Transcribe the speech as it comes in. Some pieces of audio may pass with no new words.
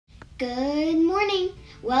Good morning.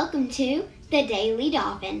 Welcome to the Daily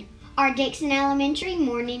Dolphin, our Dixon Elementary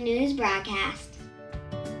morning news broadcast.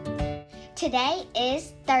 Today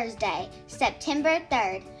is Thursday, September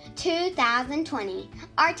 3rd, 2020.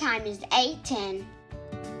 Our time is 8:10.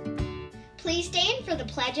 Please stand for the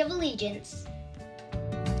Pledge of Allegiance.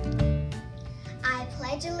 I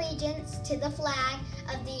pledge allegiance to the flag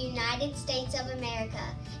of the United States of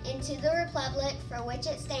America and to the republic for which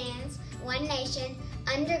it stands, one nation,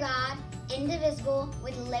 under God, indivisible,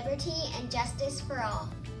 with liberty and justice for all.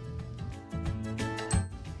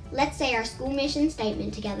 Let's say our school mission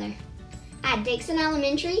statement together. At Dixon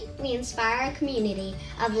Elementary, we inspire a community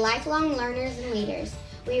of lifelong learners and leaders.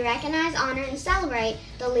 We recognize, honor, and celebrate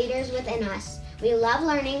the leaders within us. We love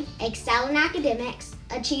learning, excel in academics,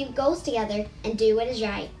 achieve goals together, and do what is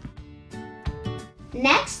right.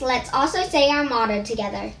 Next, let's also say our motto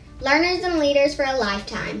together. Learners and leaders for a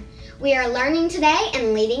lifetime. We are learning today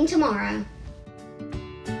and leading tomorrow.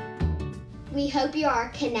 We hope you are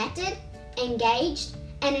connected, engaged,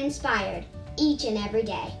 and inspired each and every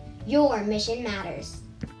day. Your mission matters.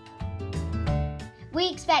 We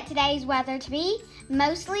expect today's weather to be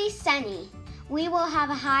mostly sunny. We will have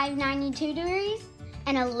a high of 92 degrees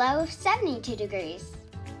and a low of 72 degrees.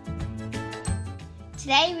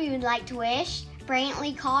 Today we would like to wish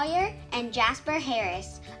Brantley Collier and Jasper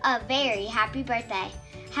Harris a very happy birthday.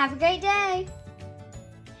 Have a great day.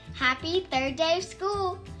 Happy third day of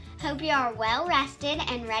school. Hope you are well rested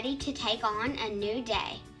and ready to take on a new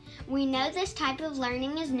day. We know this type of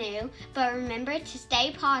learning is new, but remember to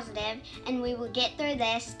stay positive and we will get through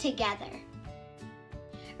this together.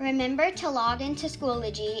 Remember to log into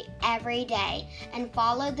Schoology every day and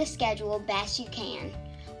follow the schedule best you can.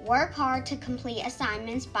 Work hard to complete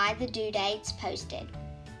assignments by the due dates posted.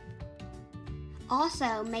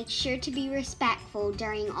 Also, make sure to be respectful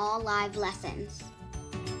during all live lessons.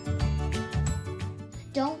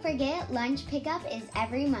 Don't forget, lunch pickup is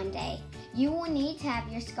every Monday. You will need to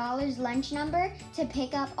have your scholar's lunch number to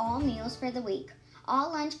pick up all meals for the week.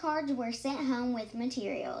 All lunch cards were sent home with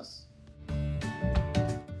materials.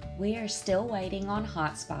 We are still waiting on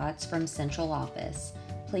hotspots from central office.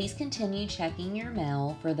 Please continue checking your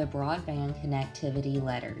mail for the broadband connectivity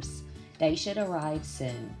letters. They should arrive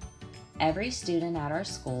soon. Every student at our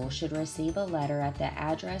school should receive a letter at the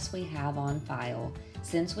address we have on file,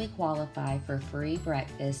 since we qualify for free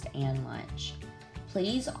breakfast and lunch.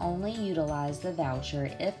 Please only utilize the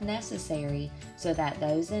voucher if necessary so that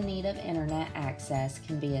those in need of internet access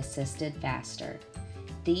can be assisted faster.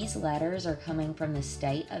 These letters are coming from the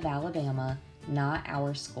state of Alabama, not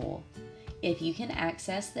our school. If you can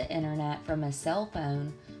access the internet from a cell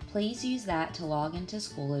phone, please use that to log into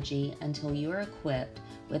Schoology until you are equipped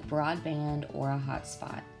with broadband or a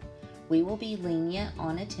hotspot. We will be lenient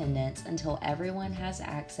on attendance until everyone has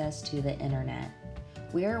access to the internet.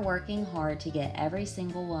 We are working hard to get every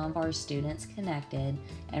single one of our students connected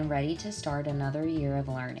and ready to start another year of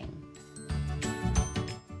learning.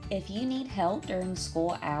 If you need help during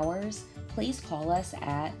school hours, please call us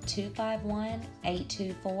at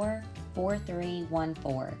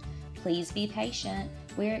 251-824-4314. Please be patient.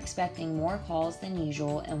 We are expecting more calls than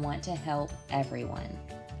usual and want to help everyone.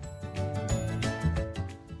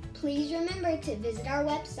 Please remember to visit our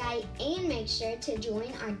website and make sure to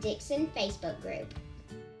join our Dixon Facebook group.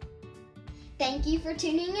 Thank you for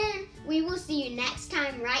tuning in. We will see you next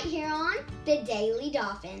time right here on the Daily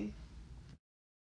Dolphin.